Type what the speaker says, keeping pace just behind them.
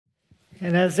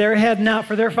And as they're heading out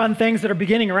for their fun things that are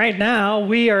beginning right now,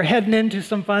 we are heading into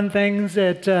some fun things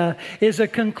that is a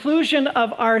conclusion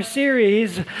of our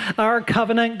series, Our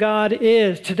Covenant God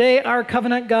Is. Today, Our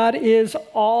Covenant God is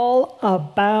all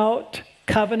about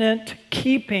covenant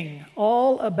keeping,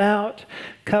 all about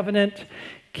covenant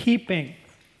keeping.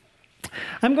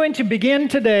 I'm going to begin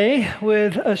today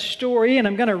with a story, and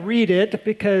I'm going to read it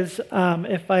because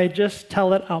if I just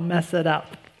tell it, I'll mess it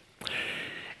up.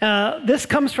 This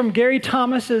comes from Gary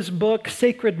Thomas's book,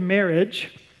 Sacred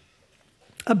Marriage.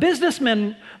 A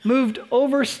businessman moved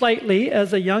over slightly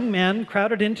as a young man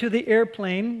crowded into the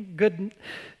airplane,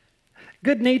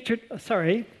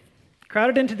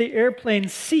 crowded into the airplane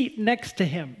seat next to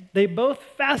him. They both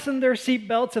fastened their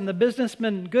seatbelts, and the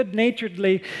businessman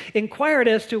good-naturedly inquired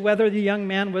as to whether the young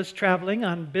man was traveling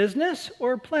on business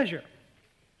or pleasure.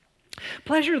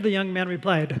 Pleasure, the young man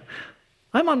replied.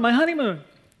 I'm on my honeymoon.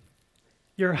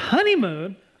 Your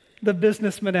honeymoon? The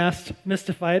businessman asked,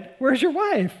 mystified. Where's your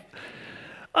wife?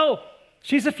 Oh,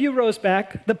 she's a few rows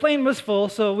back. The plane was full,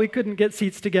 so we couldn't get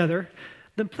seats together.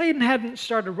 The plane hadn't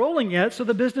started rolling yet, so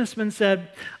the businessman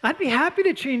said, I'd be happy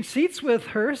to change seats with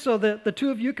her so that the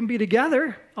two of you can be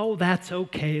together. Oh, that's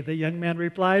okay, the young man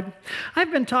replied.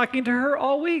 I've been talking to her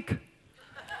all week.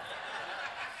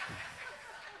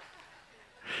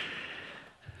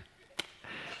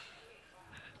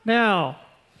 Now,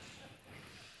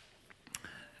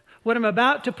 what I'm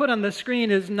about to put on the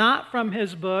screen is not from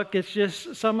his book. It's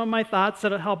just some of my thoughts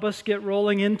that'll help us get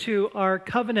rolling into our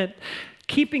covenant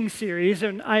keeping series.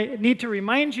 And I need to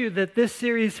remind you that this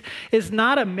series is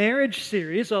not a marriage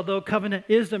series, although covenant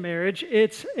is a marriage.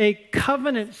 It's a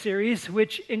covenant series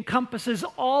which encompasses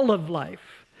all of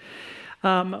life.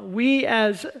 We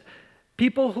as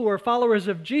people who are followers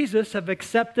of Jesus have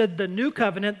accepted the new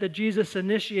covenant that Jesus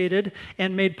initiated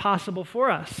and made possible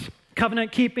for us.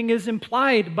 Covenant keeping is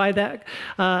implied by that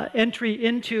entry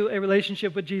into a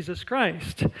relationship with Jesus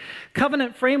Christ.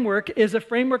 Covenant framework is a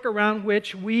framework around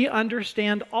which we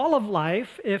understand all of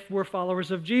life if we're followers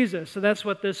of Jesus. So that's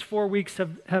what this 4 weeks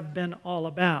have been all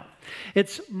about.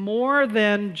 It's more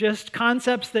than just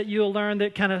concepts that you'll learn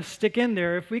that kind of stick in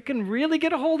there. If we can really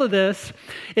get a hold of this,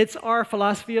 it's our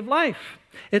philosophy of life.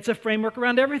 It's a framework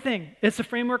around everything. It's a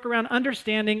framework around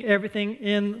understanding everything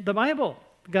in the Bible.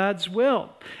 God's will.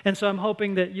 And so I'm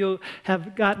hoping that you'll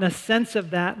have gotten a sense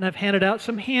of that, and I've handed out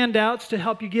some handouts to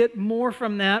help you get more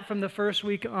from that from the first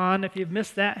week on. If you've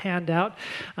missed that handout,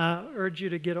 I urge you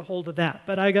to get a hold of that.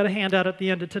 But I got a handout at the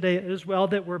end of today as well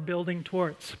that we're building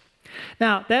towards.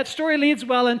 Now, that story leads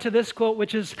well into this quote,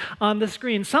 which is on the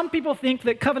screen. Some people think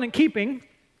that covenant keeping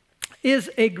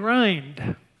is a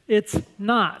grind. It's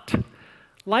not.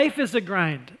 Life is a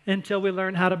grind until we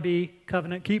learn how to be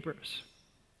covenant keepers.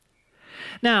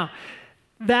 Now,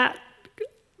 that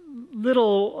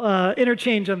little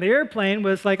interchange on the airplane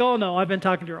was like, oh no, I've been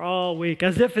talking to her all week,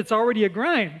 as if it's already a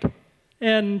grind.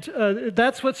 And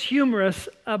that's what's humorous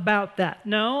about that.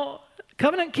 No,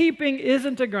 covenant keeping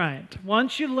isn't a grind.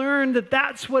 Once you learn that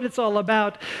that's what it's all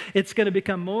about, it's going to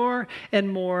become more and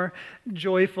more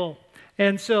joyful.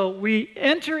 And so we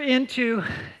enter into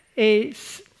a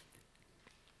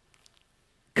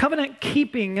covenant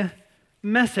keeping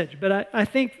message, but I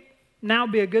think now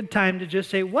would be a good time to just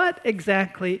say, what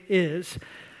exactly is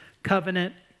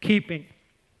covenant keeping?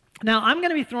 Now, I'm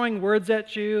going to be throwing words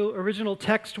at you, original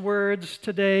text words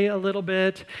today a little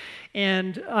bit,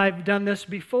 and I've done this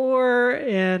before,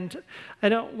 and I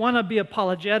don't want to be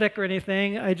apologetic or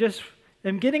anything. I just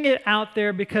am getting it out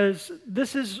there because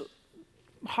this is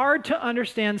hard to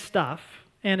understand stuff,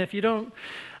 and if you don't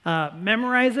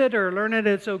memorize it or learn it,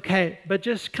 it's okay, but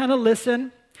just kind of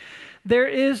listen. There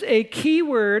is a key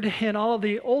word in all of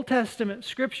the Old Testament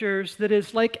scriptures that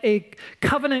is like a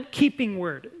covenant-keeping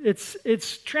word.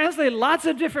 It's translated lots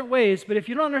of different ways, but if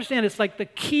you don't understand it's like the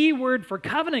key word for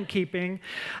covenant-keeping,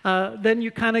 then you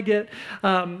kind of get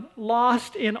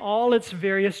lost in all its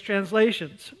various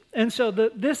translations. And so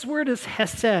this word is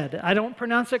hesed. I don't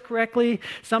pronounce it correctly.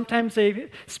 Sometimes they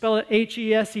spell it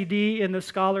H-E-S-E-D in the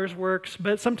scholars' works,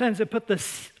 but sometimes they put the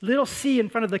little C in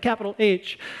front of the capital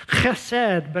H,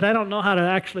 chesed, but I don't know how to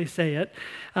actually say it.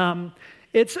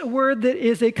 It's a word that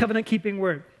is a covenant-keeping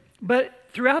word. But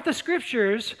throughout the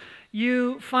scriptures,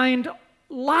 you find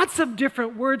lots of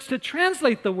different words to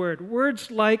translate the word.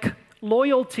 Words like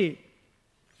loyalty,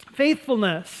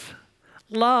 faithfulness,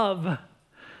 love,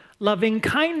 loving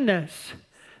kindness,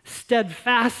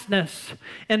 steadfastness,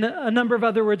 and a number of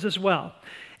other words as well.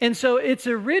 And so it's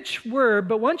a rich word,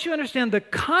 but once you understand the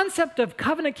concept of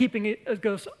covenant keeping, it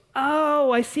goes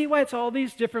oh, I see why it's all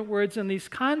these different words in these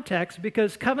contexts,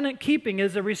 because covenant keeping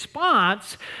is a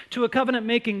response to a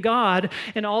covenant-making God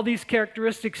and all these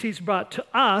characteristics he's brought to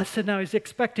us, and now he's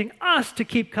expecting us to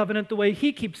keep covenant the way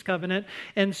he keeps covenant.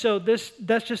 And so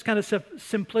that's just kind of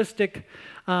simplistic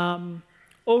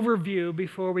overview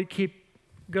before we keep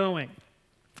going.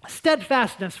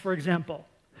 Steadfastness, for example.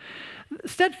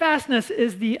 Steadfastness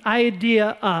is the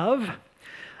idea of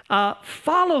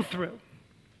follow-through.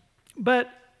 But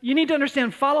you need to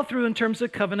understand follow-through in terms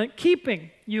of covenant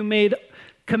keeping. You made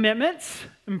commitments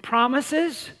and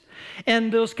promises,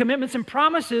 and those commitments and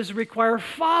promises require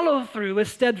follow-through, a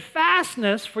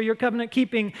steadfastness for your covenant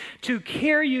keeping to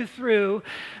carry you through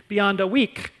beyond a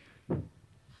week,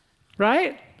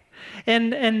 right?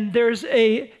 And there's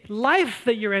a life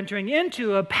that you're entering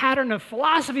into, a pattern of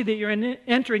philosophy that you're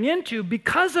entering into.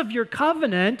 Because of your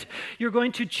covenant, you're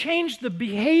going to change the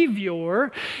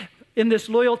behavior in this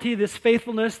loyalty, this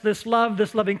faithfulness, this love,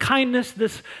 this loving kindness,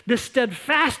 this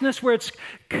steadfastness, where it's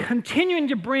continuing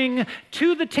to bring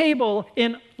to the table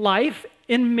in life,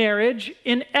 in marriage,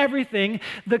 in everything,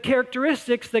 the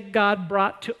characteristics that God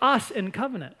brought to us in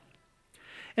covenant.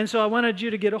 And so I wanted you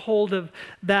to get a hold of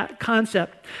that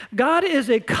concept. God is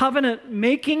a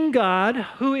covenant-making God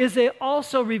who is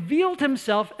also revealed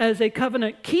himself as a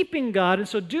covenant-keeping God. And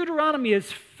so Deuteronomy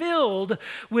is filled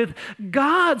with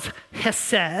God's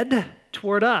hesed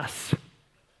toward us.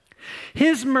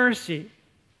 His mercy,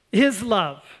 his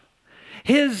love,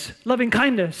 his loving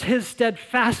kindness, his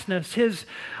steadfastness, his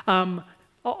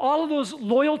all of those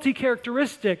loyalty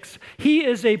characteristics. He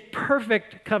is a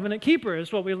perfect covenant keeper,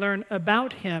 is what we learn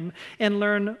about him and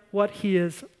learn what he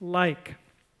is like.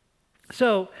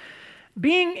 So,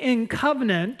 being in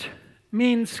covenant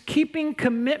means keeping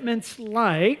commitments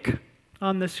like,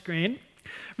 on the screen,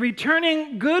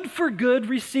 returning good for good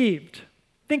received.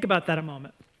 Think about that a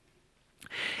moment.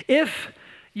 If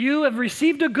you have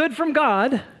received a good from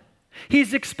God,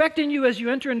 he's expecting you as you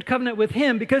enter into covenant with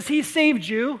him, because he saved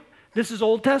you. This is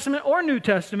Old Testament or New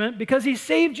Testament. Because he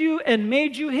saved you and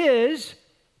made you his,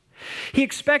 he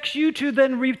expects you to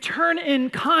then return in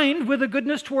kind with a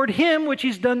goodness toward him, which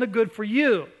he's done the good for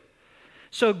you.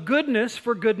 So goodness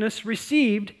for goodness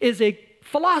received is a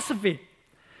philosophy.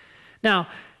 Now,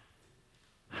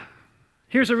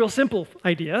 here's a real simple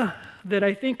idea that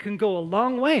I think can go a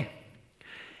long way.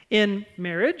 In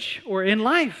marriage or in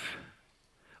life,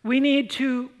 we need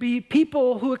to be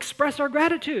people who express our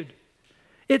gratitude.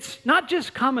 It's not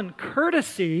just common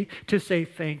courtesy to say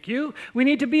thank you. We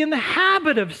need to be in the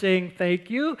habit of saying thank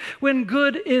you. When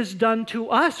good is done to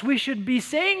us, we should be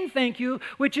saying thank you,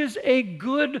 which is a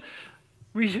good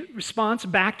response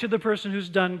back to the person who's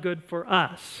done good for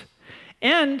us.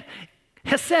 And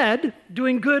hesed,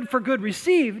 doing good for good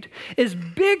received, is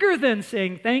bigger than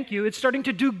saying thank you. It's starting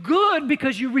to do good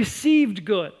because you received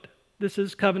good. This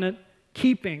is covenant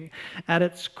keeping at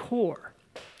its core.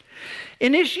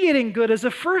 Initiating good is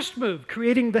a first move,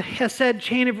 creating the hesed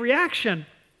chain reaction.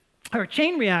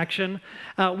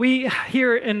 We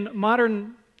hear in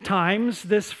modern times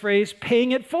this phrase,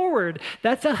 paying it forward.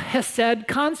 That's a hesed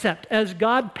concept. As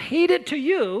God paid it to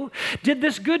you, did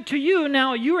this good to you,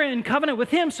 now you are in covenant with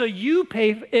him, so you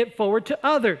pay it forward to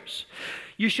others.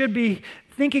 You should be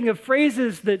thinking of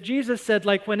phrases that Jesus said,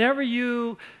 like, whenever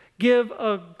you give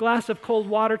a glass of cold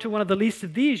water to one of the least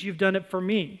of these, you've done it for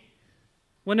me.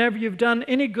 Whenever you've done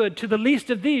any good to the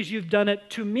least of these, you've done it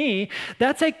to me.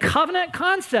 That's a covenant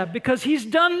concept because he's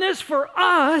done this for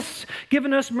us,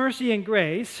 given us mercy and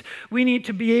grace. We need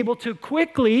to be able to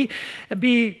quickly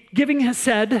be giving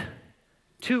hesed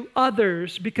to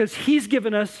others because he's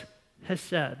given us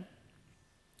hesed.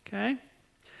 Okay?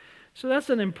 So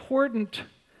that's an important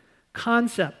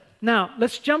concept. Now,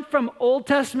 let's jump from Old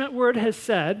Testament word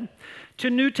hesed to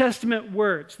New Testament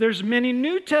words. There's many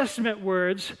New Testament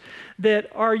words that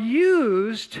are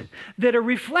used that are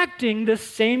reflecting this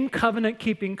same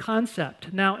covenant-keeping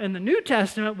concept. Now, in the New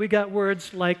Testament, we got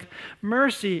words like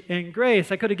mercy and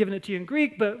grace. I could have given it to you in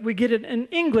Greek, but we get it in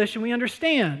English and we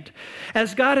understand.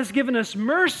 As God has given us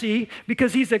mercy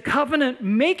because he's a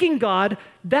covenant-making God,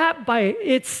 that by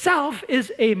itself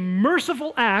is a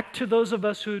merciful act to those of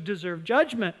us who deserve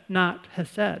judgment, not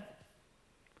hesed.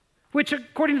 Which,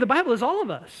 according to the Bible, is all of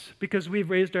us, because we've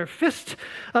raised our fist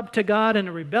up to God in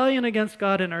a rebellion against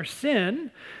God in our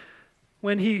sin.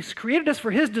 When he's created us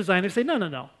for his design, they say,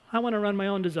 no, I want to run my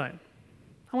own design.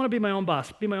 I want to be my own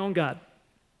boss, be my own God.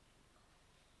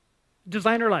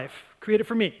 Design our life, create it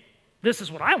for me. This is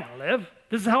what I want to live.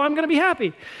 This is how I'm going to be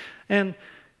happy. And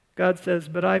God says,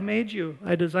 but I made you,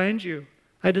 I designed you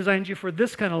for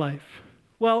this kind of life.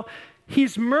 Well,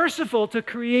 He's merciful to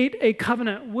create a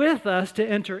covenant with us to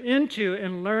enter into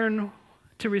and learn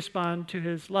to respond to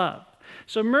his love.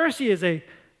 So mercy is a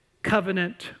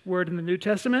covenant word in the New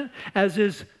Testament, as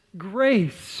is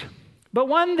grace. But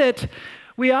one that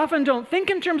we often don't think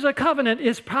in terms of covenant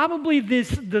is probably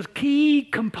the key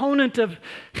component of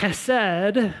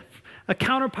chesed. A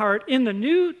counterpart in the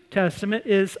New Testament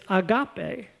is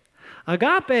agape.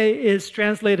 Agape is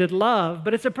translated love,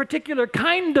 but it's a particular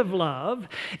kind of love.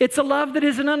 It's a love that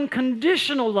is an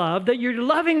unconditional love, that you're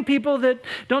loving people that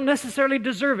don't necessarily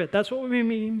deserve it. That's what we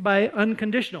mean by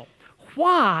unconditional.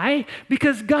 Why?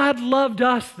 Because God loved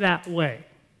us that way.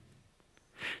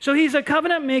 So he's a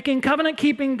covenant-making,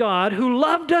 covenant-keeping God who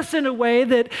loved us in a way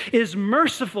that is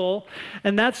merciful,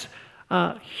 and that's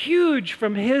huge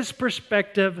from his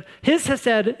perspective. His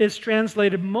hesed is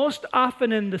translated most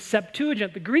often in the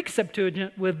Septuagint, the Greek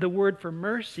Septuagint, with the word for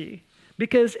mercy,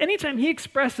 because anytime he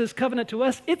expresses covenant to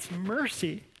us, it's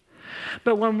mercy.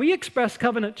 But when we express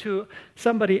covenant to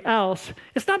somebody else,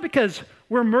 it's not because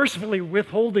we're mercifully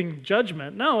withholding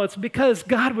judgment. No, it's because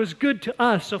God was good to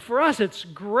us. So for us, it's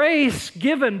grace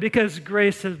given because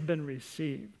grace has been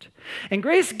received. And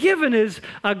grace given is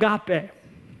agape,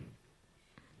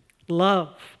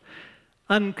 love,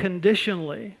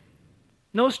 unconditionally.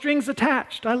 No strings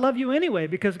attached. I love you anyway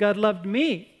because God loved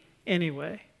me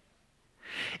anyway.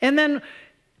 And then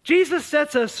Jesus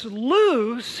sets us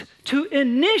loose to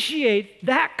initiate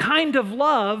that kind of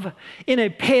love in a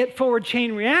pay-it-forward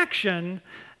chain reaction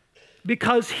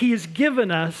because he's given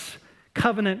us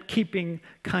covenant-keeping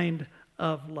kind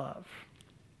of love.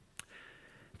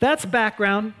 That's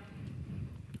background.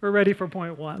 We're ready for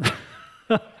point one.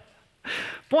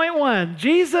 Point one,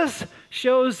 Jesus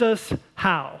shows us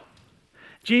how.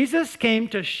 Jesus came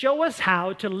to show us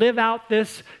how to live out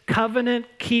this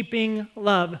covenant-keeping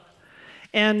love.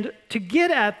 And to get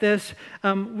at this,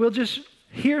 we'll just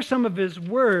hear some of his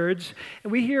words.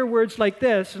 And we hear words like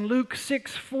this in Luke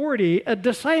 6:40, a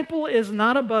disciple is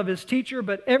not above his teacher,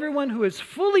 but everyone who is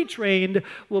fully trained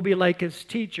will be like his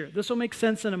teacher. This will make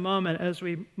sense in a moment as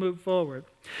we move forward.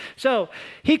 So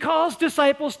he calls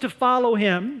disciples to follow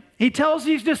him. He tells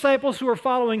these disciples who are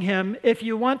following him, if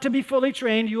you want to be fully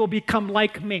trained, you will become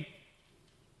like me.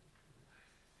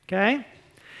 Okay?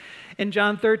 In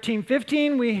John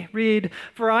 13:15, we read,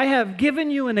 for I have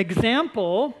given you an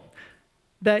example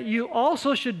that you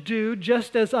also should do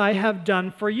just as I have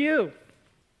done for you.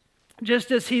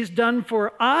 Just as he's done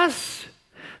for us,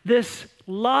 this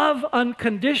love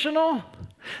unconditional,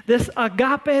 this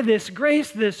agape, this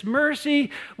grace, this mercy,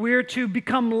 we're to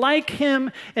become like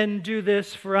him and do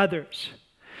this for others.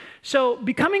 So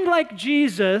becoming like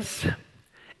Jesus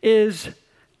is,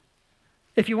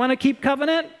 if you want to keep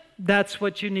covenant, that's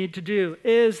what you need to do.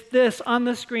 Is this on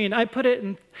the screen? I put it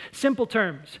in simple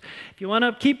terms. If you want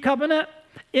to keep covenant,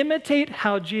 imitate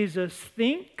how Jesus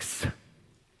thinks,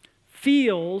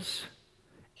 feels,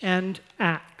 and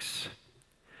acts.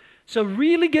 So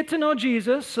really get to know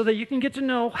Jesus so that you can get to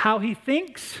know how he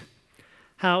thinks,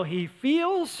 how he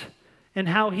feels, and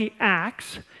how he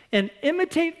acts, and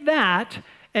imitate that,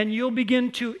 and you'll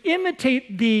begin to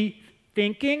imitate the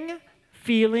thinking,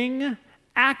 feeling,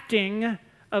 acting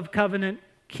of covenant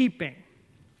keeping.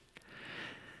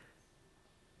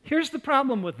 Here's the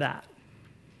problem with that.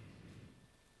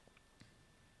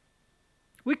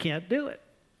 We can't do it.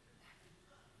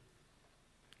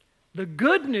 The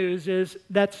good news is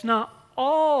that's not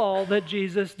all that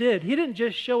Jesus did. He didn't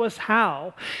just show us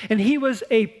how, and he was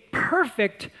a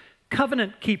perfect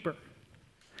covenant keeper.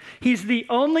 He's the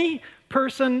only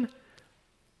person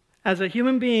as a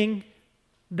human being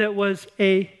that was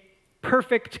a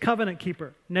perfect covenant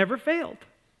keeper, never failed.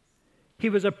 He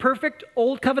was a perfect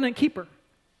old covenant keeper,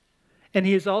 and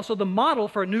he is also the model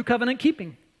for new covenant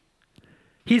keeping.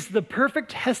 He's the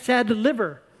perfect hesed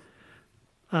liver,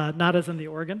 not as in the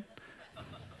organ.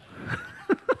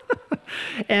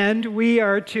 And we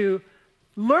are to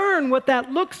learn what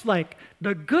that looks like.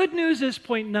 The good news is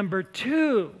point number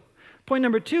two. Point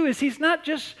number two is he's not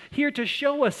just here to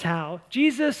show us how.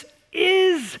 Jesus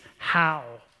is how.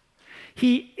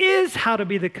 He is how to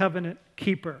be the covenant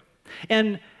keeper.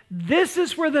 And this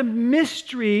is where the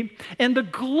mystery and the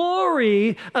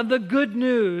glory of the good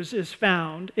news is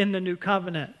found in the new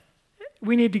covenant.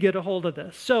 We need to get a hold of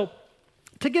this. So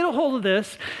to get a hold of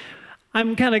this,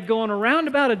 I'm kind of going around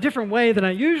about a different way than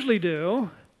I usually do.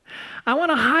 I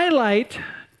want to highlight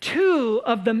two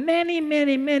of the many,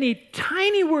 many, many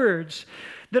tiny words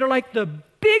that are like the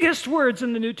biggest words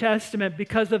in the New Testament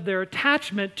because of their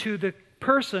attachment to the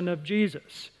person of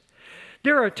Jesus.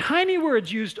 There are tiny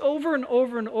words used over and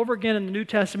over and over again in the New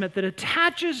Testament that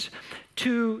attaches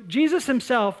to Jesus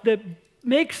himself that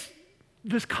makes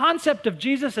this concept of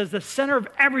Jesus as the center of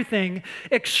everything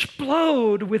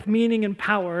explode with meaning and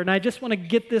power. And I just want to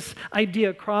get this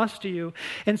idea across to you.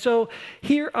 And so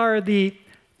here are the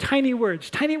tiny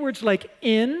words like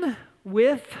in,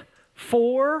 with,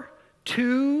 for,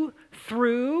 to,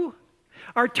 through,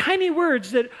 are tiny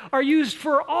words that are used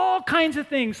for all kinds of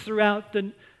things throughout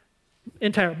the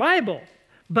entire Bible.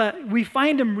 But we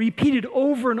find them repeated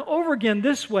over and over again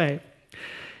this way: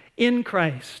 in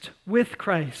Christ, with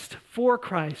Christ, for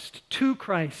Christ, to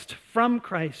Christ, from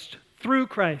Christ, through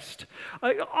Christ.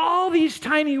 All these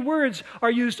tiny words are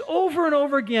used over and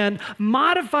over again,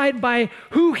 modified by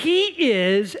who He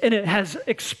is, and it has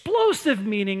explosive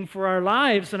meaning for our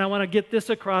lives. And I want to get this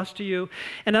across to you.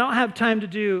 And I don't have time to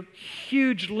do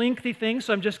huge, lengthy things,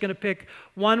 so I'm just going to pick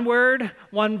one word,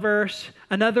 one verse,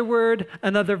 another word,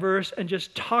 another verse, and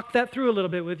just talk that through a little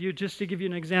bit with you, just to give you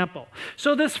an example.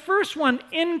 So this first one,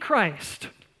 in Christ,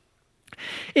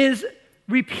 is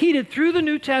repeated through the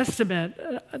New Testament.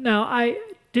 Now, I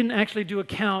didn't actually do a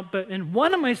count, but in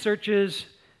one of my searches,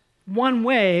 one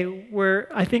way where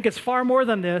I think it's far more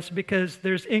than this, because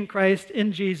there's in Christ,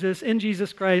 in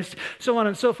Jesus Christ, so on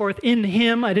and so forth, in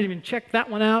Him. I didn't even check that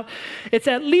one out. It's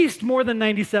at least more than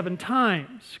 97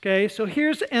 times, okay? So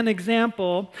here's an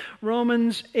example,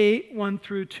 Romans 8, 1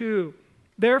 through 2.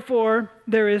 Therefore,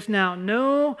 there is now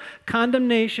no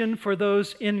condemnation for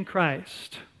those in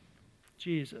Christ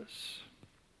Jesus.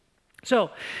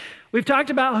 So, we've talked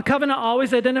about how covenant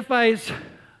always identifies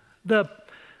the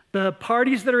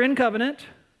parties that are in covenant.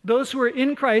 Those who are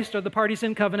in Christ are the parties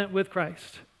in covenant with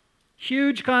Christ.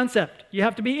 Huge concept. You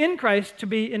have to be in Christ to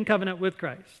be in covenant with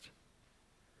Christ.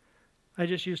 I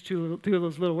just used two of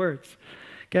those little words.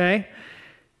 Okay?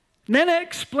 And then it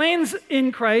explains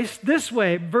in Christ this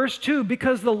way, verse 2,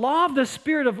 because the law of the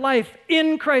Spirit of life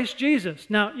in Christ Jesus.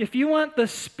 Now, if you want the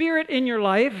Spirit in your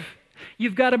life,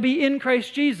 you've got to be in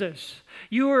Christ Jesus.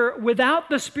 You are without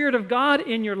the Spirit of God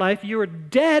in your life. You are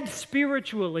dead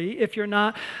spiritually if you're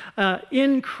not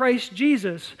in Christ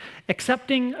Jesus,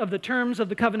 accepting of the terms of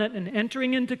the covenant and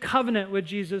entering into covenant with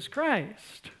Jesus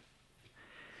Christ.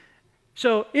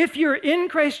 So if you're in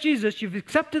Christ Jesus, you've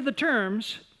accepted the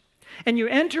terms, and you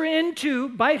enter into,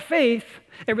 by faith,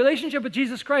 a relationship with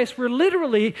Jesus Christ where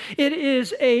literally it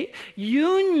is a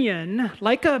union,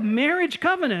 like a marriage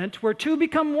covenant where two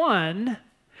become one.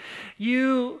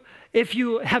 If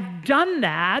you have done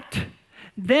that,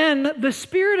 then the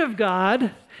Spirit of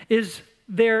God is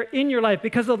there in your life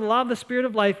because of the law of the Spirit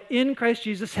of life in Christ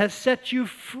Jesus has set you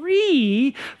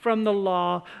free from the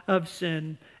law of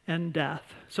sin and death.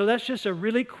 So that's just a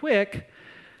really quick,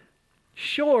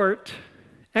 short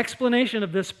explanation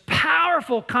of this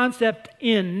powerful concept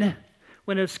in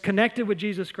when it's connected with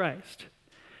Jesus Christ.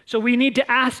 So we need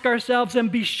to ask ourselves and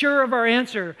be sure of our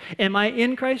answer. Am I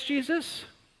in Christ Jesus?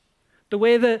 The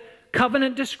way the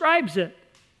covenant describes it.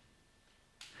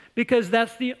 Because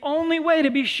that's the only way to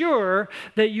be sure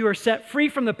that you are set free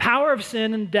from the power of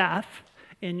sin and death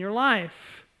in your life.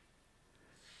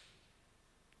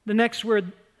 The next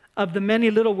word of the many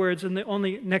little words, and the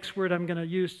only next word I'm going to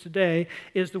use today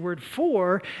is the word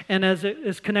for, and as it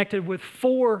is connected with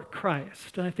for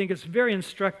Christ. And I think it's very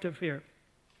instructive here.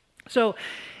 So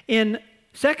in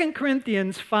 2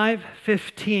 Corinthians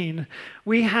 5:15,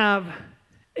 we have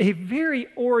a very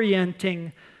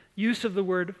orienting use of the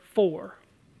word for.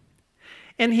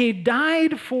 And He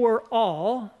died for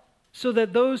all, so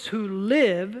that those who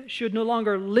live should no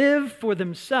longer live for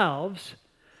themselves,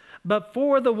 but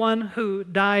for the one who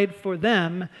died for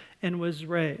them and was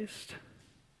raised.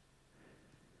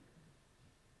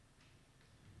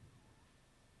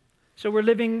 So we're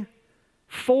living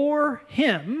for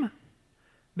Him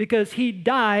because He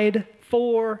died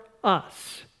for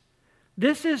us.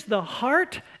 This is the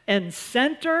heart and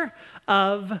center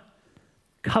of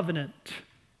covenant.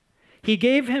 He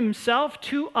gave Himself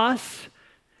to us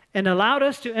and allowed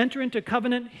us to enter into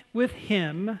covenant with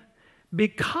Him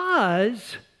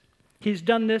because He's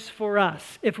done this for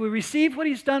us. If we receive what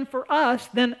He's done for us,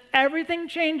 then everything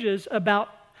changes about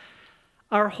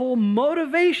our whole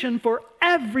motivation for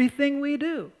everything we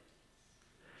do.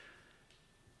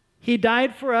 He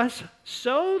died for us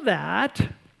so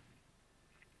that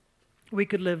we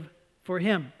could live for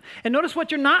Him. And notice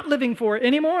what you're not living for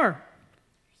anymore.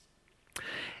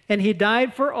 And He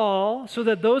died for all so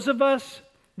that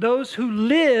those who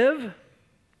live,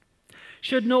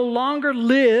 should no longer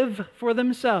live for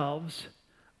themselves,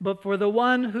 but for the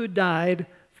one who died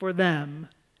for them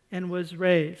and was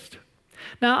raised.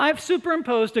 Now, I've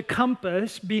superimposed a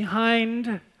compass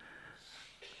behind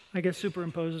I guess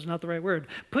superimpose is not the right word.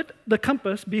 Put the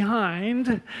compass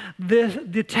behind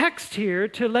the text here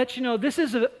to let you know this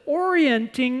is an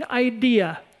orienting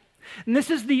idea. And this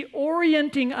is the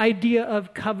orienting idea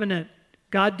of covenant.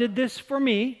 God did this for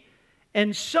me,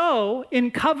 and so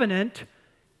in covenant,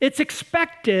 it's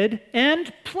expected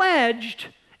and pledged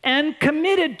and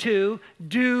committed to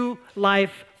do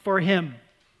life for him.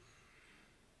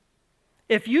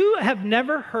 If you have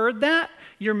never heard that,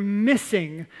 you're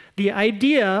missing the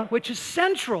idea which is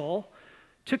central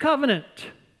to covenant.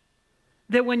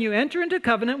 That when you enter into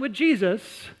covenant with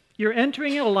Jesus, you're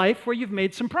entering a life where you've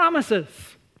made some promises.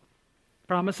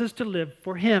 Promises to live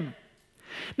for him.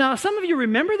 Now, some of you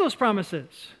remember those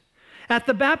promises. At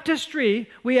the baptistry,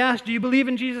 we asked, do you believe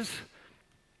in Jesus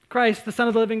Christ, the Son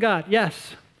of the living God?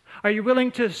 Yes. Are you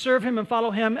willing to serve him and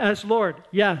follow him as Lord?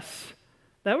 Yes.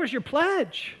 That was your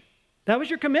pledge. That was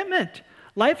your commitment.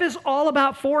 Life is all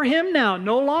about for him now,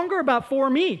 no longer about for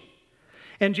me.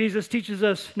 And Jesus teaches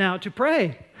us now to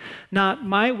pray. Not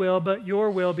my will, but your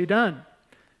will be done.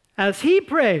 As he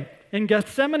prayed in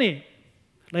Gethsemane,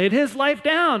 laid his life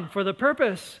down for the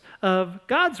purpose of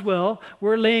God's will,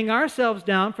 we're laying ourselves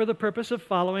down for the purpose of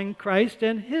following Christ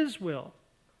and his will.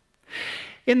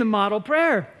 In the model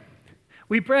prayer,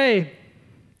 we pray,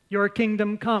 your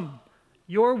kingdom come,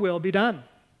 your will be done.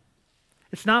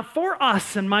 It's not for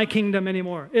us and my kingdom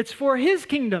anymore. It's for his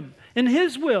kingdom and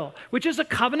his will, which is a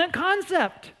covenant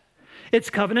concept. It's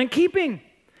covenant keeping.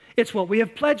 It's what we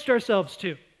have pledged ourselves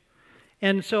to.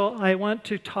 And so I want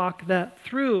to talk that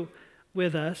through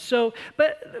with us.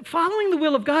 But following the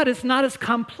will of God is not as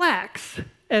complex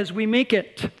as we make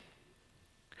it.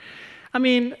 I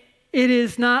mean, it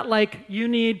is not like you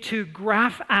need to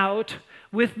graph out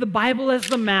with the Bible as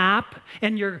the map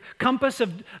and your compass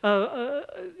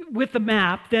with the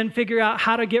map, then figure out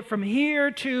how to get from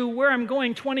here to where I'm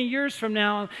going 20 years from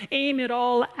now, aim it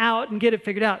all out and get it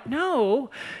figured out. No,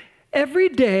 every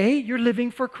day you're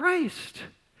living for Christ.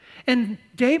 And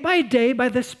day by day, by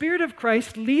the Spirit of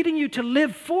Christ leading you to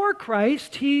live for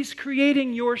Christ, he's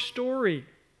creating your story.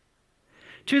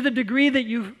 To the degree that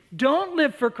you don't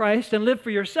live for Christ and live for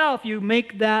yourself, you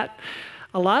make that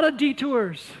a lot of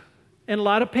detours and a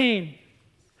lot of pain.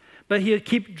 But he'll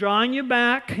keep drawing you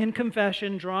back in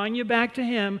confession, drawing you back to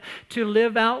him to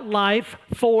live out life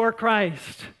for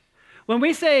Christ. When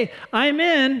we say, I'm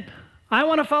in, I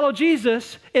want to follow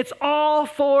Jesus, it's all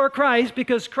for Christ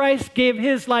because Christ gave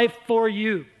his life for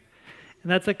you.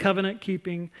 And that's a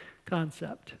covenant-keeping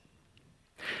concept.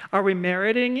 Are we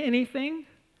meriting anything?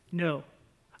 No.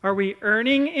 Are we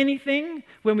earning anything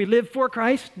when we live for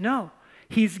Christ? No.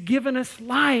 He's given us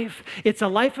life. It's a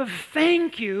life of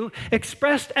thank you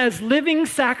expressed as living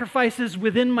sacrifices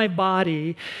within my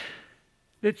body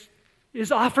that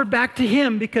is offered back to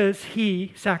him because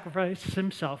he sacrificed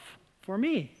himself for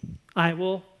me. I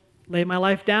will lay my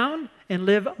life down and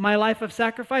live my life of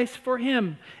sacrifice for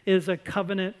him is a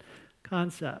covenant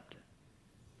concept.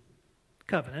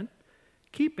 Covenant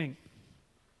keeping.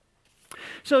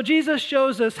 So Jesus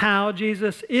shows us how.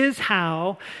 Jesus is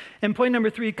how. And point number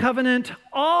 3, covenant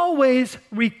always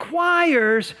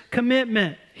requires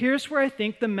commitment. Here's where I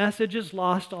think the message is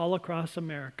lost all across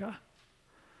America.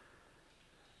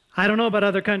 I don't know about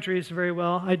other countries very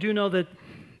well. I do know that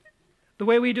the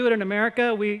way we do it in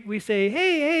America, we say,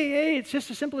 hey, it's just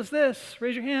as simple as this.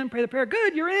 Raise your hand, pray the prayer.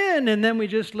 Good, you're in. And then we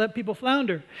just let people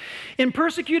flounder. In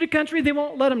persecuted country, they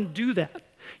won't let them do that.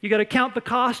 You got to count the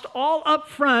cost all up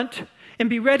front and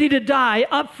be ready to die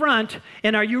up front.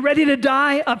 And are you ready to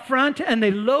die up front? And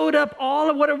they load up all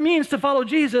of what it means to follow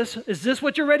Jesus. Is this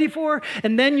what you're ready for?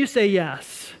 And then you say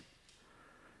yes.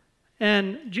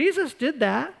 And Jesus did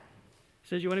that. He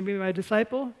says, you want to be my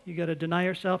disciple? You got to deny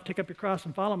yourself, take up your cross,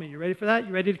 and follow me. You ready for that?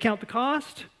 You ready to count the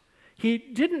cost? He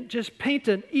didn't just paint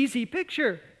an easy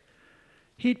picture.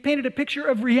 He painted a picture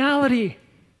of reality.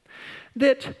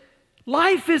 That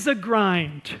life is a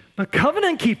grind, but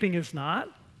covenant keeping is not.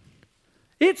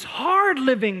 It's hard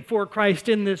living for Christ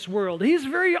in this world. He's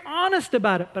very honest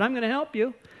about it, but I'm going to help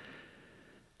you.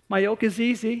 My yoke is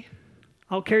easy.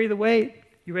 I'll carry the weight.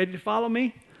 You ready to follow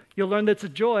me? You'll learn that's a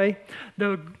joy.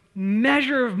 The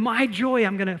measure of my joy,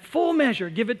 I'm going to full measure,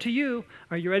 give it to you.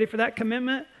 Are you ready for that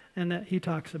commitment? And that he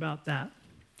talks about that.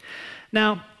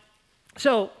 Now,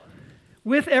 so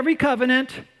with every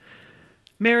covenant,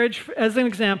 marriage as an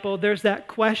example, there's that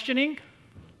questioning.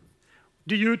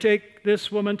 Do you take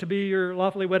this woman to be your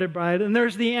lawfully wedded bride? And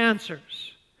there's the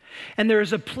answers. And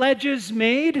there's a pledges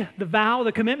made, the vow,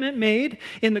 the commitment made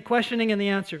in the questioning and the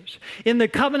answers. In the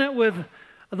covenant with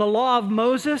the law of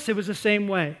Moses, it was the same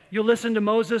way. You'll listen to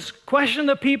Moses question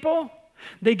the people,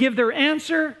 They give their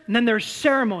answer, and then there's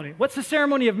ceremony. What's the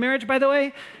ceremony of marriage, by the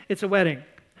way? It's a wedding.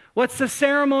 What's the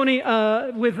ceremony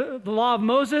with the law of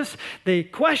Moses? They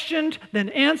questioned, then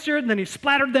answered, and then he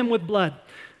splattered them with blood.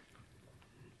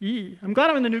 I'm glad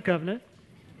I'm in the new covenant.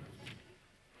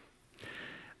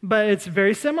 But it's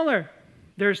very similar.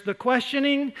 There's the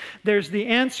questioning, there's the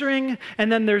answering,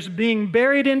 and then there's being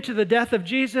buried into the death of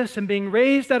Jesus and being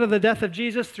raised out of the death of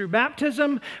Jesus through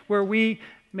baptism, where we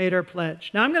made our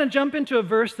pledge. Now I'm going to jump into a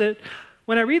verse that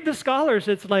when I read the scholars,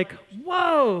 it's like,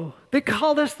 whoa, they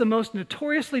call this the most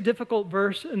notoriously difficult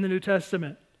verse in the New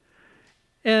Testament.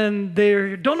 And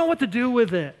they don't know what to do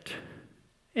with it.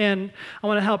 And I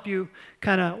want to help you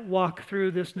kind of walk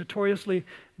through this notoriously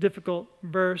difficult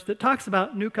verse that talks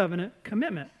about new covenant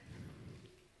commitment.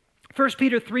 1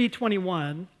 Peter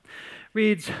 3:21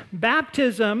 reads,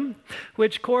 "Baptism,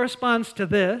 which corresponds to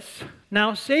this,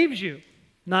 now saves you,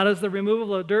 not as the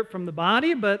removal of dirt from the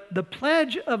body, but the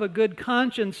pledge of a good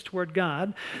conscience toward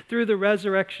God through the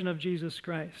resurrection of Jesus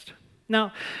Christ."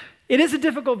 Now, it is a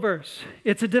difficult verse.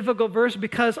 It's a difficult verse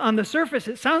because on the surface,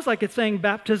 it sounds like it's saying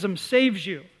baptism saves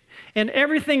you. And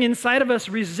everything inside of us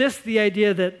resists the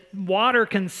idea that water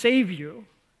can save you,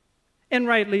 and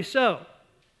rightly so.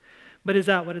 But is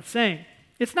that what it's saying?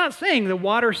 It's not saying the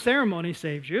water ceremony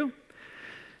saves you.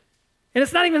 And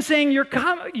it's not even saying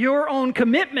your own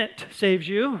commitment saves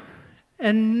you.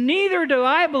 And neither do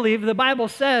I believe the Bible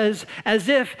says as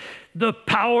if the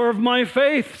power of my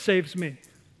faith saves me.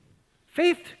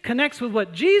 Faith connects with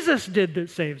what Jesus did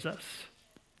that saves us.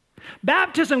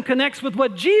 Baptism connects with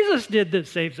what Jesus did that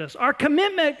saves us. Our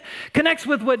commitment connects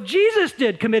with what Jesus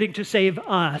did, committing to save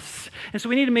us. And so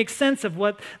we need to make sense of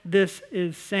what this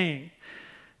is saying.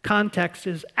 Context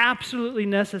is absolutely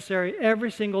necessary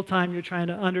every single time you're trying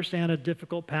to understand a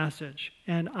difficult passage.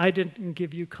 And I didn't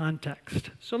give you context.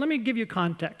 So let me give you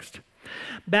context.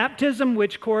 Baptism,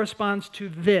 which corresponds to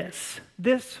this.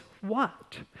 This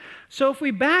what? So if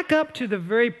we back up to the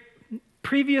very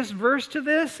previous verse to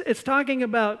this, it's talking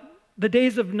about the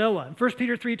days of Noah. In 1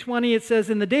 Peter 3:20, it says,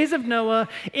 "In the days of Noah,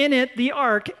 in it, the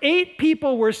ark, 8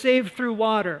 people were saved through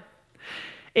water."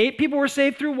 8 people were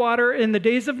saved through water in the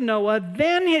days of Noah.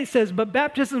 Then it says, "But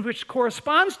baptism, which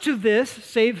corresponds to this,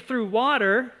 saved through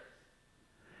water,"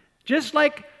 just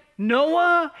like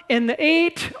Noah and the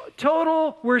 8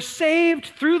 total were saved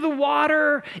through the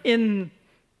water in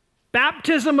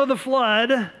baptism of the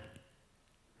flood,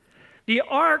 the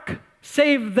ark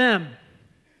saved them.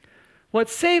 What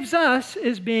saves us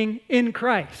is being in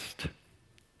Christ.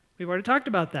 We've already talked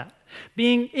about that.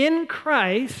 Being in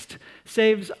Christ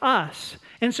saves us.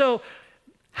 And so,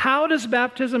 how does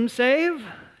baptism save?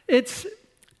 It's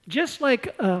just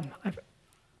like, I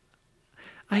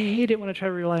hate it when I try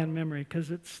to rely on memory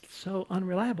because it's so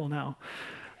unreliable now.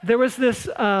 There was this,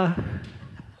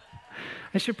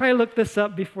 I should probably look this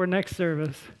up before next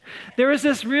service. There was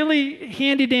this really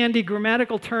handy-dandy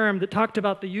grammatical term that talked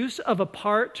about the use of a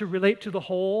part to relate to the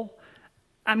whole.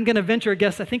 I'm going to venture a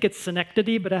guess. I think it's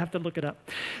synecdoche, but I have to look it up.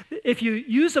 If you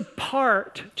use a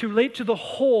part to relate to the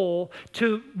whole,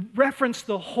 to reference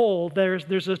the whole,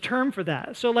 there's a term for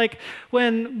that. So like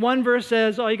when one verse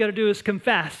says, all you got to do is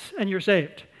confess and you're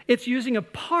saved. It's using a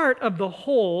part of the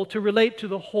whole to relate to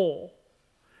the whole.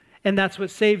 And that's what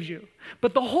saves you.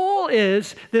 But the whole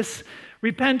is this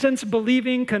repentance,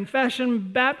 believing,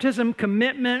 confession, baptism,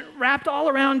 commitment, wrapped all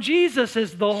around Jesus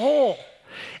is the whole.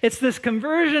 It's this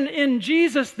conversion in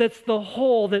Jesus that's the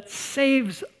whole that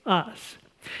saves us.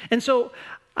 And so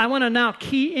I want to now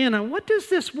key in on what does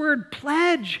this word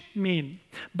pledge mean?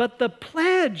 But the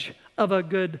pledge of a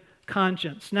good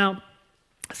conscience. Now,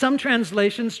 some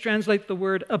translations translate the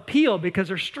word appeal because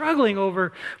they're struggling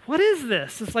over, what is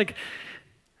this? It's like,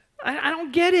 I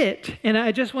don't get it. And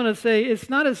I just want to say it's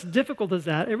not as difficult as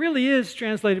that. It really is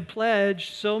translated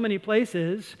pledge so many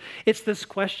places. It's this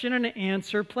question and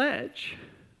answer pledge.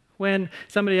 When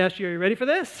somebody asks you, are you ready for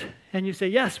this? And you say,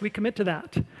 yes, we commit to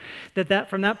that. That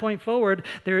from that point forward,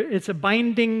 it's a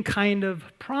binding kind of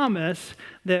promise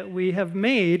that we have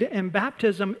made, and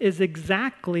baptism is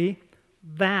exactly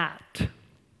that.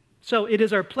 So it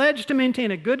is our pledge to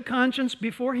maintain a good conscience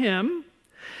before Him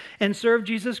and serve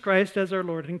Jesus Christ as our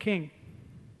Lord and King.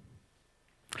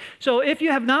 So if you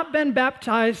have not been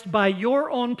baptized by your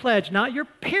own pledge, not your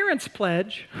parents'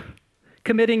 pledge,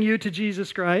 committing you to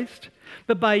Jesus Christ,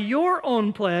 but by your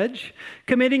own pledge,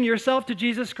 committing yourself to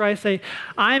Jesus Christ, say,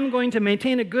 I'm going to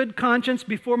maintain a good conscience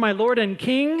before my Lord and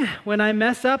King. When I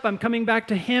mess up, I'm coming back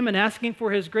to Him and asking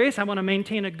for His grace. I want to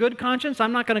maintain a good conscience.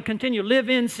 I'm not going to continue to live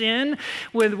in sin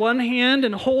with one hand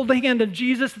and hold the hand of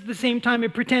Jesus at the same time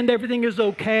and pretend everything is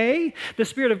okay. The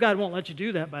Spirit of God won't let you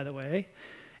do that, by the way.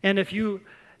 And if you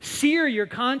sear your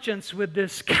conscience with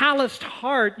this calloused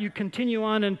heart, you continue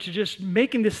on into just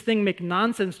making this thing make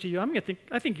nonsense to you,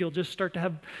 I think you'll just start to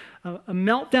have a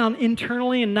meltdown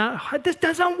internally and this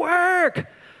doesn't work.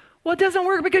 Well, it doesn't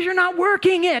work because you're not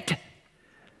working it.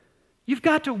 You've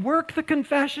got to work the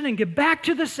confession and get back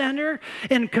to the center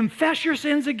and confess your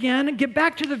sins again and get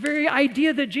back to the very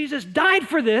idea that Jesus died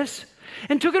for this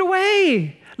and took it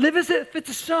away. Live as if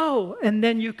it's so. And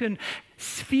then you can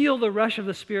feel the rush of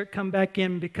the Spirit come back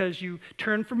in because you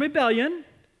turn from rebellion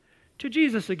to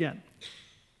Jesus again.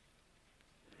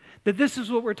 That this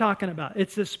is what we're talking about.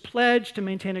 It's this pledge to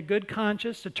maintain a good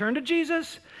conscience, to turn to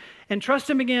Jesus and trust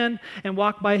Him again and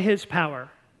walk by His power.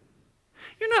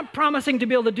 You're not promising to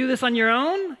be able to do this on your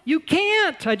own. You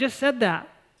can't. I just said that.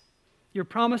 You're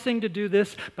promising to do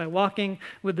this by walking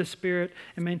with the Spirit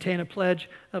and maintain a pledge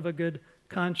of a good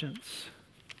conscience.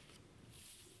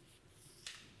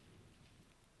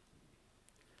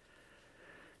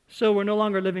 So we're no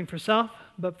longer living for self,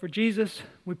 but for Jesus.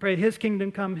 We pray His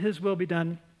kingdom come, His will be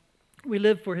done. We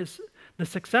live for the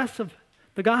success of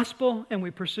the gospel, and we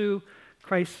pursue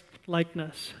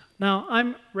Christ-likeness. Now,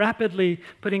 I'm rapidly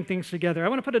putting things together. I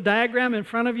want to put a diagram in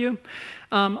front of you.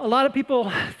 A lot of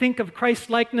people think of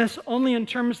Christ-likeness only in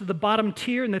terms of the bottom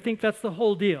tier, and they think that's the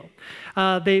whole deal.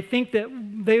 They think that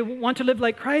they want to live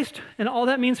like Christ, and all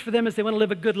that means for them is they want to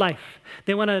live a good life.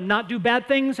 They want to not do bad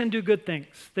things and do good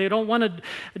things. They don't want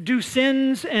to do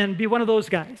sins and be one of those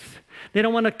guys. They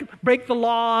don't want to break the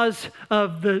laws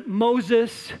of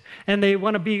Moses, and they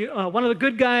want to be one of the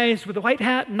good guys with the white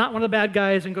hat and not one of the bad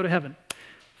guys and go to heaven.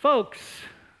 Folks,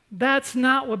 that's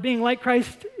not what being like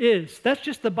Christ is. That's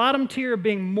just the bottom tier of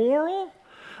being moral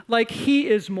like He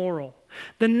is moral.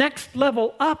 The next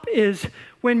level up is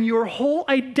when your whole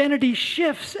identity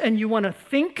shifts and you want to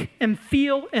think and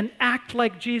feel and act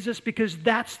like Jesus because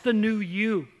that's the new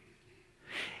you.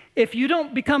 If you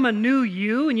don't become a new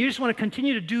you and you just want to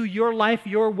continue to do your life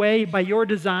your way by your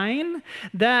design,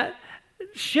 that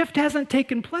shift hasn't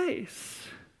taken place.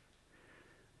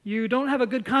 You don't have a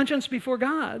good conscience before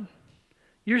God.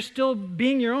 You're still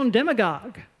being your own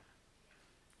demagogue.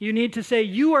 You need to say,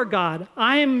 you are God.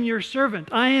 I am your servant.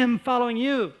 I am following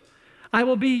you. I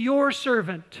will be your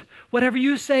servant. Whatever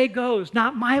you say goes.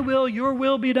 Not my will, your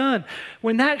will be done.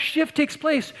 When that shift takes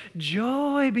place,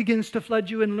 joy begins to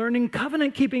flood you in learning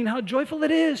covenant keeping and how joyful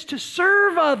it is to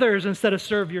serve others instead of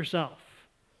serve yourself.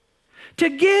 To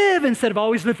give instead of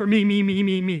always live for me, me, me,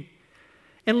 me, me.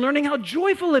 And learning how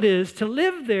joyful it is to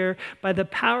live there by the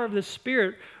power of the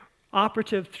Spirit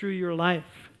operative through your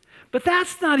life. But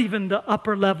that's not even the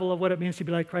upper level of what it means to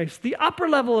be like Christ. The upper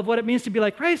level of what it means to be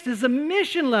like Christ is the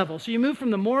mission level. So you move from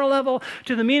the moral level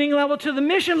to the meaning level to the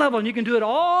mission level, and you can do it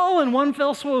all in one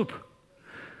fell swoop.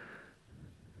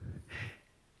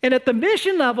 And at the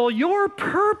mission level, your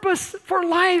purpose for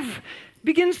life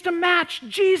begins to match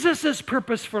Jesus'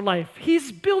 purpose for life.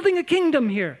 He's building a kingdom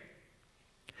here.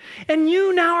 And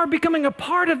you now are becoming a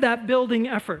part of that building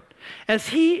effort. As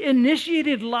He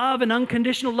initiated love and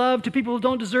unconditional love to people who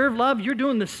don't deserve love, you're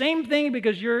doing the same thing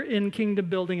because you're in kingdom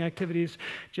building activities,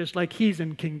 just like He's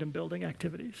in kingdom building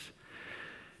activities.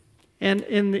 And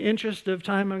in the interest of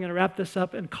time, I'm going to wrap this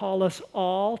up and call us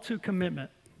all to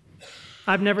commitment.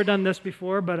 I've never done this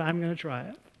before, but I'm going to try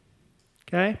it.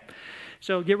 Okay?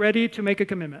 So get ready to make a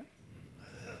commitment.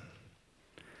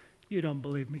 You don't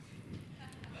believe me.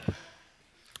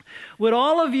 Would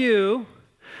all of you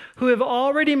who have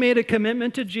already made a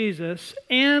commitment to Jesus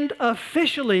and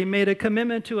officially made a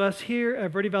commitment to us here at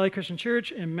Verde Valley Christian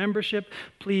Church in membership,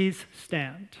 please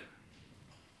stand.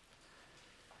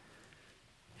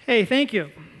 Hey, thank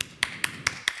you.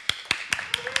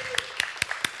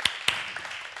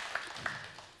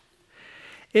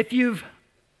 If you've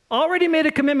already made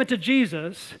a commitment to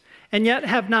Jesus and yet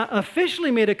have not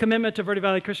officially made a commitment to Verde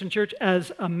Valley Christian Church as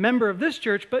a member of this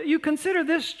church, but you consider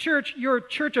this church your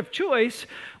church of choice,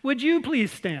 would you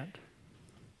please stand?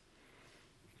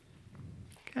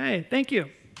 Okay, thank you.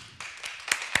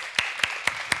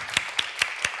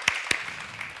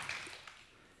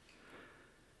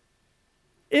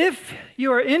 If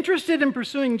you are interested in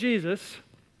pursuing Jesus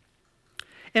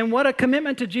and what a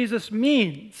commitment to Jesus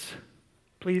means,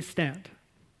 please stand.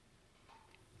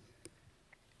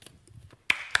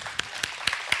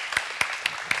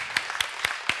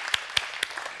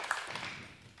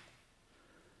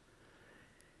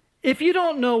 If you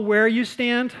don't know where you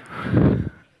stand,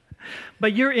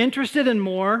 but you're interested in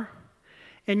more,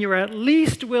 and you're at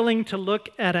least willing to look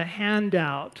at a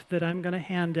handout that I'm going to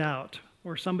hand out,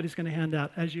 or somebody's going to hand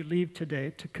out as you leave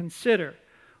today, to consider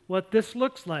what this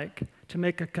looks like to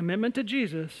make a commitment to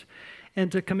Jesus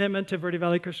and to commitment to Verde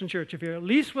Valley Christian Church. If you're at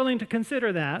least willing to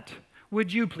consider that,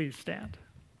 Would you please stand?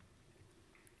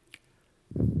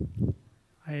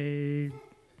 I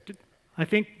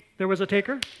think there was a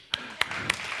taker.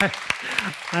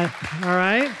 All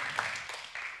right.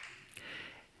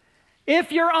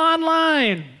 If you're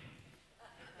online,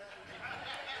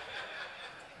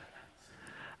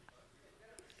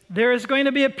 there is going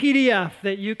to be a PDF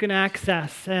that you can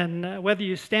access, and whether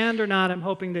you stand or not, I'm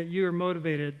hoping that you are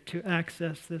motivated to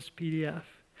access this PDF.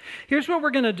 Here's what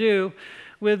we're going to do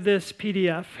with this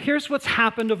PDF. Here's what's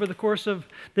happened over the course of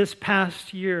this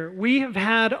past year. We have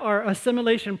had our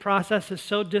assimilation processes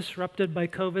so disrupted by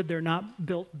COVID, they're not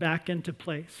built back into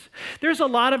place. There's a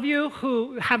lot of you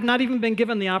who have not even been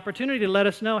given the opportunity to let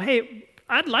us know, hey,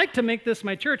 I'd like to make this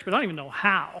my church, but I don't even know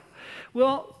how.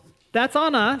 Well, that's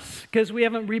on us because we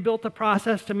haven't rebuilt the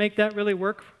process to make that really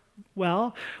work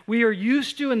well. We are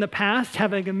used to, in the past,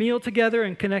 having a meal together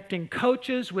and connecting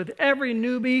coaches with every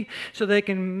newbie so they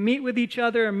can meet with each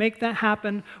other and make that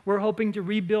happen. We're hoping to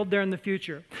rebuild there in the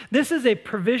future. This is a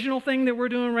provisional thing that we're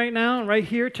doing right now, right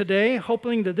here today,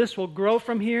 hoping that this will grow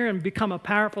from here and become a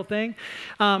powerful thing.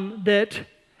 That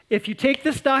if you take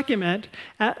this document,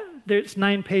 there's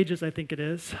 9 pages, I think it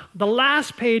is. The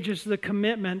last page is the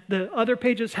commitment. The other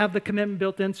pages have the commitment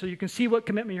built in so you can see what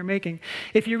commitment you're making.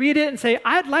 If you read it and say,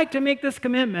 I'd like to make this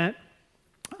commitment,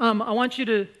 I want you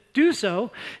to do so.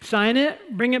 Sign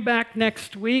it, bring it back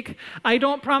next week. I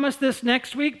don't promise this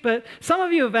next week, but some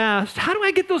of you have asked, how do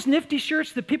I get those nifty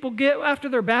shirts that people get after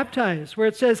they're baptized, where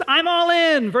it says, I'm all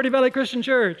in, Verde Valley Christian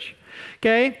Church,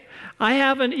 okay? I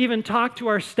haven't even talked to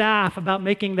our staff about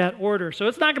making that order, so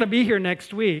it's not going to be here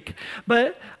next week.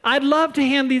 But I'd love to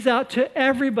hand these out to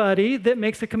everybody that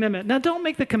makes a commitment. Now, don't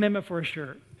make the commitment for a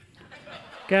shirt,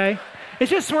 okay? It's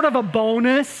just sort of a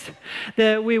bonus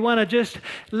that we want to just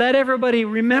let everybody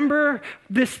remember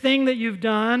this thing that you've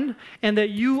done and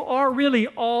that you are really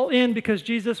all in because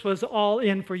Jesus was all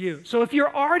in for you. So if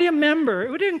you're already a member, it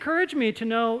would encourage me to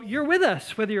know you're with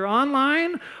us, whether you're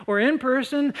online or in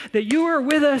person, that you are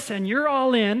with us and you're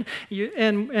all in,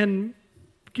 and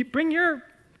bring your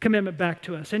commitment back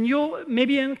to us. And you'll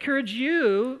maybe encourage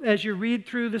you as you read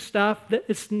through the stuff that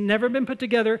it's never been put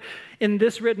together in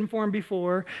this written form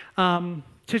before, to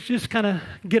just kind of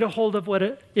get a hold of what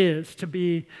it is to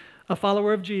be a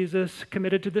follower of Jesus,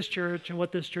 committed to this church and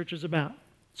what this church is about.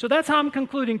 So that's how I'm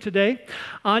concluding today.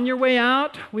 On your way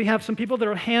out, we have some people that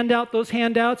will hand out those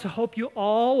handouts. I hope you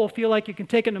all will feel like you can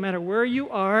take it no matter where you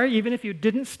are. Even if you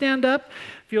didn't stand up,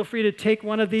 feel free to take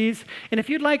one of these. And if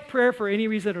you'd like prayer for any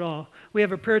reason at all, we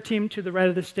have a prayer team to the right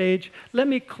of the stage. Let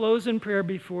me close in prayer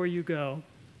before you go.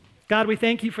 God, we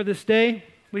thank you for this day.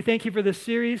 We thank you for this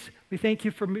series. We thank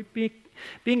you for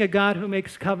being a God who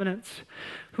makes covenants,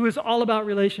 who is all about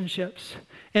relationships,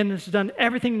 and has done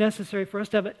everything necessary for us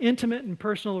to have an intimate and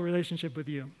personal relationship with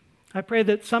you. I pray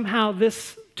that somehow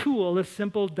this tool, this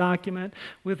simple document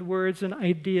with words and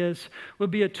ideas, will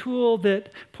be a tool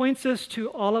that points us to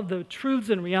all of the truths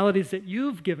and realities that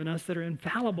you've given us that are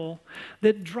infallible,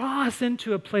 that draw us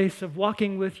into a place of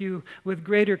walking with you with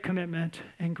greater commitment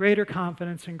and greater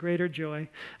confidence and greater joy.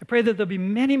 I pray that there'll be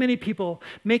many, many people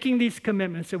making these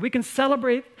commitments, that we can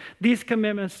celebrate these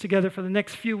commitments together for the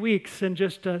next few weeks and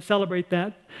just celebrate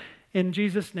that. In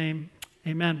Jesus' name,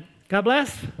 amen. God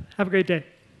bless. Have a great day.